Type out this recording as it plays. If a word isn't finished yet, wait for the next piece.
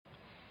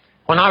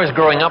When I was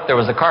growing up, there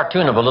was a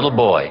cartoon of a little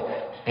boy,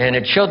 and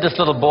it showed this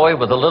little boy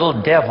with a little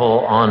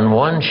devil on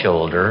one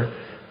shoulder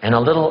and a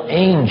little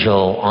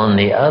angel on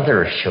the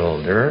other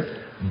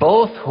shoulder,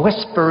 both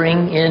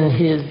whispering in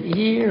his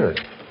ear.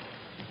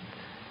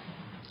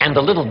 And the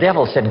little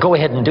devil said, "Go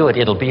ahead and do it,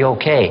 it'll be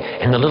okay."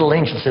 And the little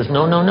angel says,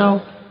 "No, no,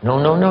 no, no,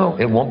 no, no,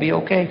 it won't be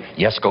okay."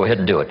 "Yes, go ahead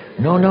and do it."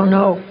 "No, no,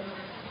 no."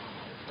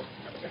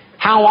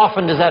 How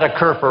often does that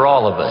occur for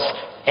all of us?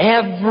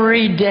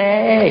 Every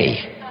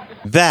day.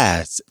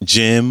 That's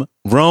Jim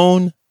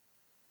Rohn,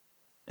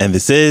 and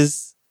this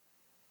is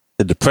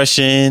the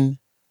Depression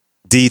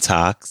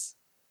Detox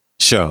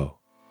Show.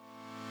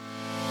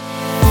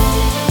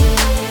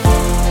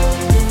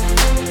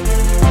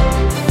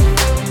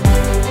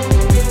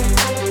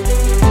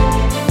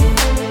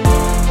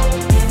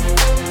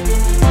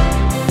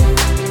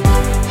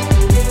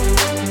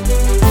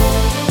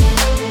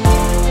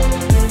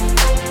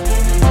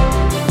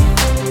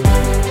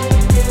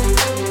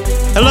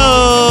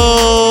 Hello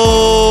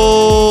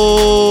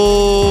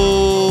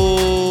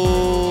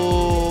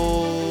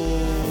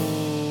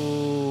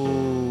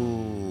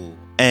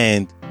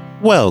and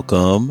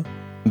welcome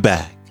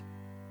back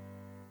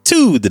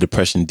to the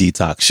Depression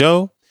Detox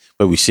Show,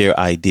 where we share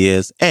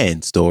ideas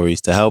and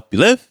stories to help you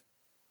live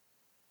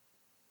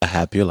a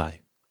happier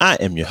life. I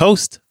am your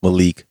host,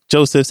 Malik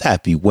Josephs.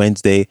 Happy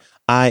Wednesday.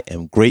 I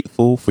am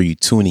grateful for you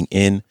tuning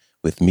in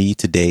with me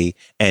today,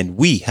 and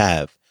we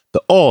have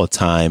the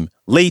all-time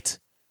late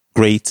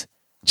great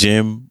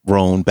Jim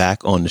Rohn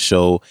back on the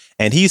show,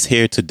 and he's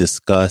here to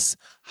discuss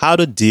how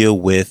to deal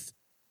with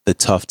the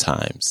tough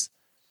times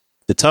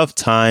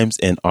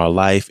in our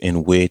life,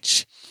 in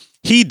which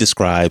he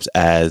describes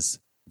as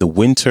the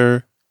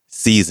winter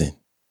season.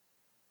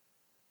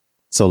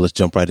 So let's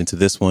jump right into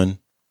this one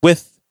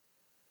with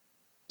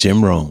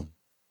Jim Rohn.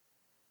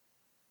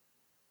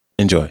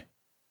 Enjoy.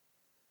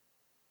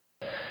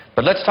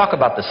 But let's talk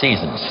about the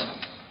seasons.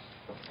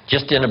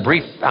 Just in a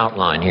brief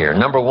outline here.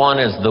 Number one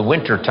is the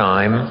winter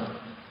time.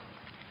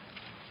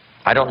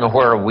 I don't know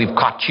where we've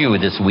caught you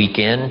this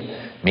weekend.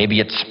 Maybe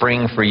it's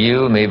spring for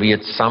you. Maybe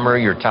it's summer,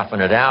 you're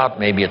toughing it out.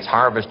 Maybe it's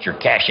harvest, you're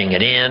cashing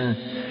it in.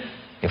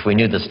 If we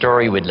knew the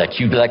story, we'd let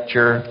you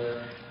lecture.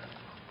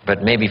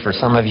 But maybe for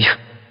some of you,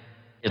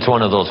 it's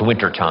one of those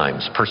winter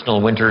times.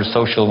 Personal winters,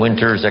 social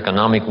winters,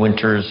 economic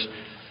winters.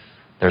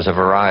 There's a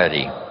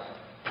variety.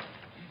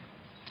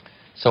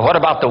 So what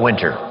about the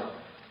winter?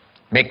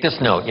 Make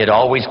this note, it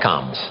always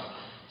comes.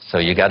 So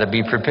you got to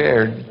be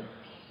prepared.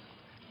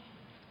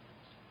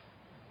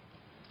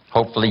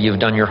 Hopefully you've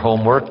done your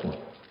homework.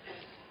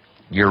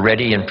 You're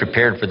ready and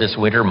prepared for this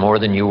winter more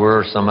than you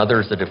were some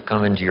others that have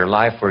come into your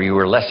life where you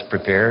were less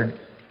prepared.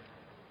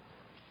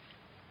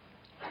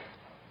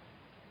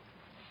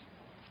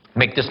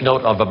 Make this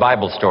note of a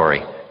Bible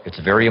story. It's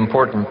very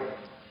important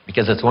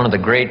because it's one of the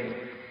great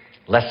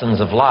lessons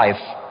of life.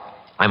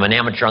 I'm an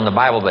amateur on the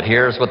Bible, but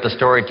here's what the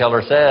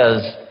storyteller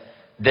says.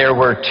 There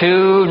were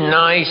two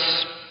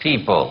nice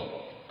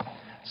people.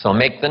 So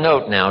make the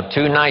note now,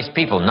 two nice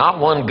people. Not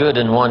one good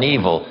and one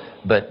evil,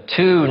 but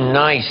two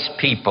nice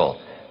people.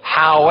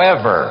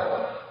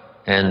 However,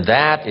 and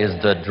that is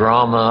the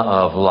drama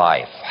of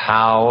life.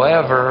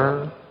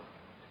 However,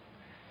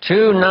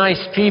 two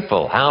nice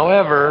people.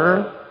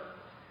 However,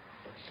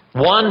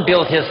 one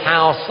built his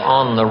house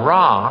on the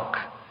rock,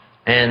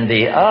 and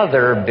the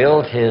other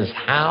built his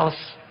house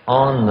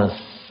on the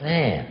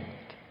sand.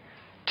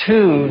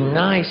 Two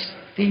nice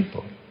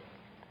people.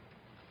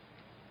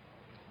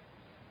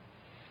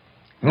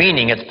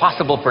 Meaning it's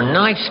possible for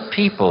nice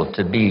people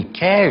to be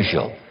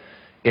casual.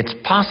 It's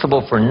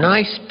possible for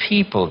nice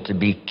people to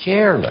be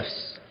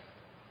careless.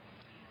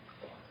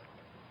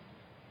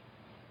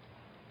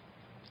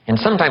 And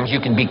sometimes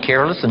you can be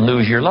careless and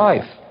lose your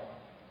life.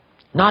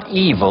 Not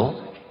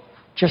evil,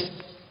 just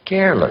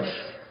careless.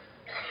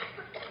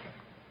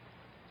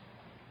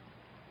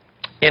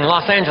 In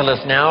Los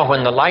Angeles now,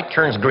 when the light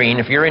turns green,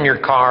 if you're in your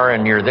car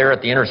and you're there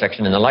at the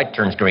intersection and the light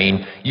turns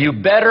green, you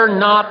better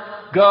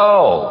not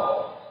go.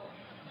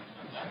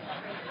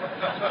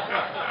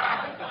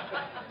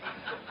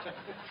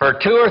 For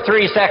 2 or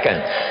 3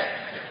 seconds,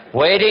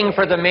 waiting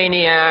for the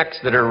maniacs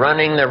that are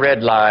running the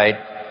red light,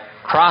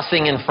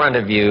 crossing in front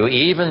of you,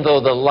 even though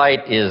the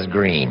light is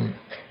green.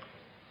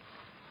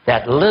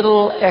 That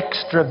little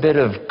extra bit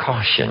of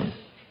caution,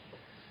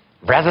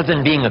 rather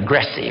than being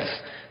aggressive,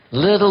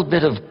 little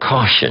bit of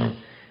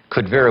caution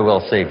could very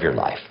well save your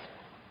life.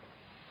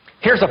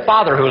 Here's a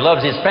father who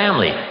loves his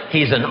family.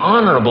 He's an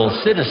honorable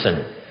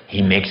citizen.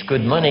 He makes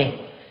good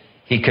money.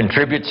 He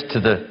contributes to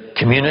the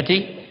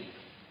community,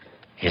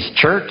 his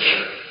church.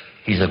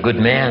 He's a good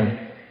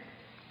man.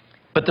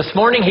 But this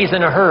morning he's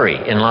in a hurry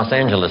in Los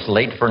Angeles,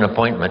 late for an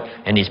appointment,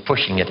 and he's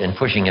pushing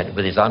it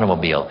with his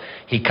automobile.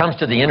 He comes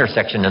to the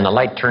intersection and the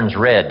light turns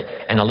red,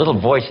 and a little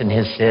voice in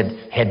his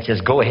head says,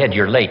 "Go ahead,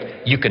 you're late.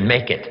 You can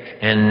make it."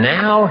 And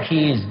now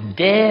he's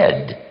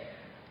dead.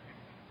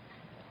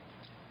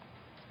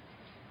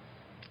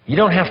 You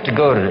don't have to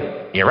go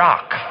to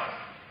Iraq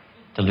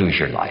to lose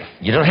your life.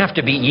 You don't have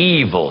to be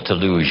evil to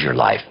lose your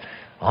life.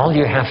 All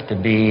you have to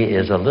be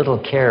is a little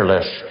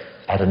careless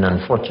at an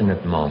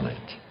unfortunate moment.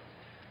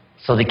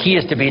 So the key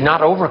is to be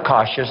not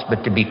overcautious,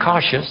 but to be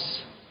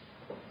cautious.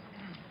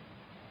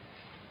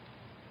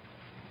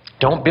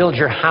 Don't build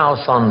your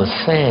house on the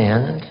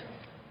sand.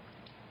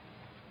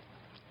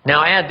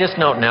 Now add this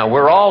note now.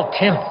 We're all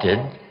tempted.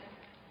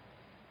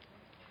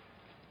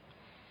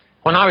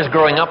 When I was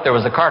growing up, there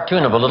was a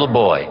cartoon of a little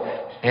boy.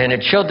 And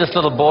it showed this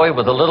little boy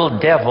with a little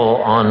devil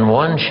on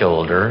one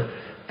shoulder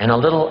and a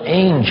little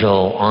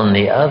angel on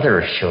the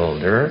other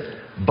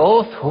shoulder,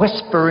 both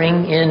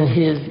whispering in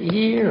his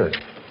ear.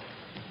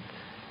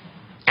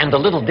 And the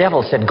little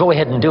devil said, "Go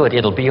ahead and do it.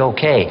 It'll be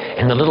okay."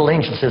 And the little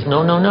angel says,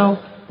 "No, no, no.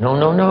 No,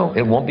 no, no.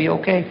 It won't be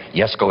okay."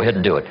 "Yes, go ahead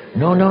and do it."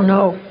 "No, no,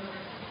 no."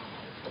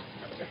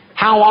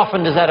 How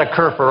often does that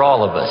occur for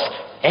all of us?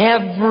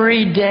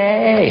 Every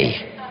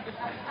day.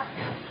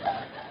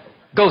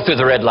 Go through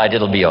the red light.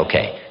 It'll be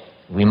okay.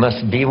 We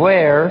must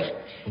beware,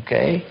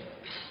 okay?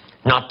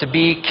 Not to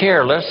be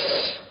careless,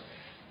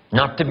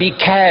 not to be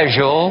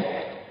casual,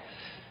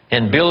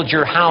 and build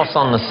your house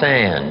on the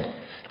sand.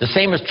 The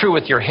same is true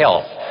with your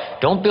health.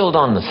 Don't build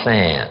on the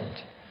sand.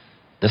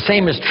 The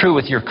same is true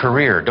with your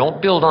career.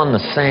 Don't build on the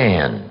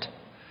sand.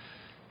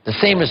 The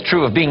same is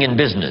true of being in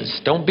business.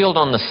 Don't build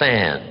on the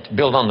sand.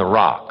 Build on the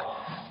rock.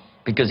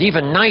 Because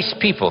even nice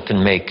people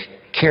can make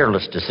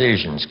careless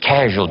decisions,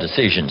 casual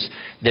decisions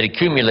that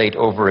accumulate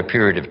over a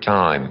period of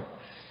time.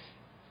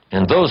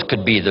 And those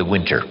could be the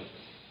winter.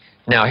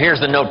 Now, here's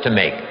the note to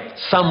make.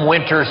 Some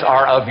winters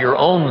are of your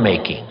own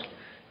making,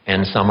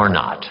 and some are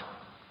not.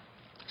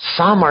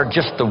 Some are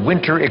just the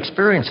winter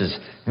experiences.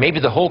 Maybe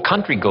the whole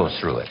country goes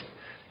through it.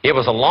 It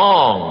was a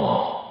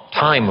long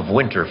time of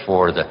winter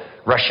for the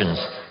Russians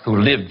who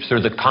lived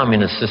through the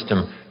communist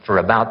system for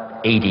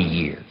about 80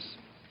 years.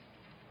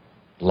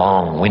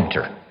 Long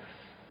winter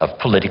of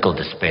political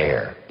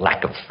despair,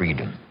 lack of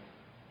freedom.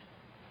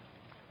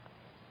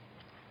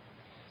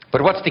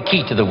 But what's the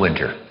key to the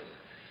winter?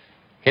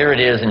 Here it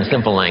is in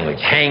simple language.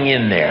 Hang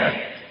in there.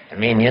 I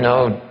mean,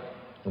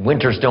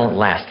 winters don't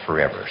last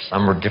forever.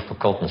 Some are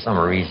difficult and some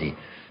are easy,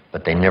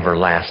 but they never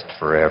last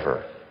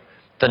forever.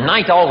 The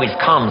night always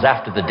comes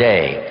after the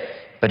day,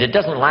 but it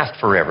doesn't last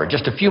forever,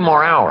 just a few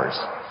more hours.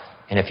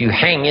 And if you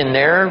hang in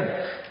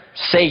there,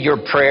 say your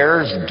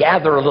prayers,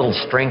 gather a little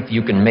strength,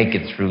 you can make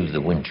it through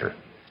the winter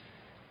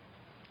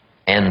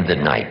and the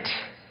night.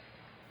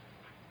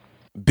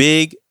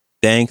 Big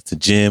thanks to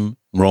Jim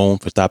Rohn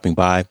for stopping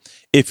by.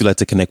 If you'd like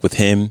to connect with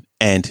him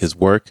and his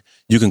work,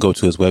 you can go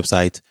to his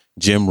website,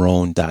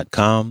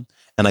 jimrohn.com.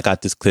 And I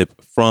got this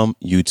clip from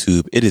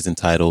YouTube. It is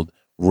entitled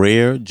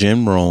Rare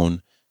Jim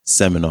Rohn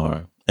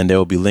Seminar. And there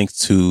will be links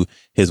to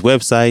his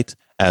website,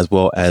 as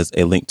well as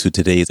a link to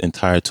today's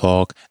entire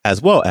talk,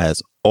 as well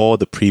as all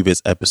the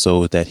previous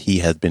episodes that he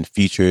has been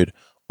featured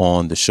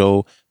on the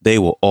show. They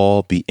will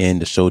all be in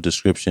the show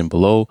description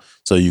below,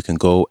 so you can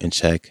go and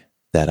check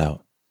that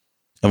out.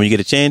 And when you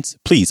get a chance,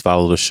 please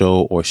follow the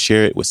show or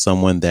share it with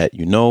someone that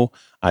you know.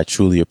 I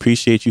truly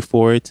appreciate you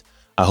for it.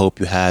 I hope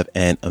you have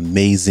an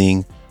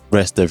amazing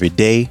rest of your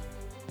day,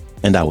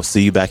 and I will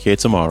see you back here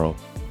tomorrow.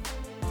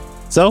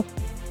 So,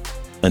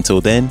 until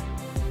then,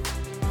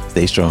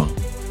 stay strong.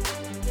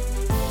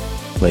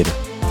 Later.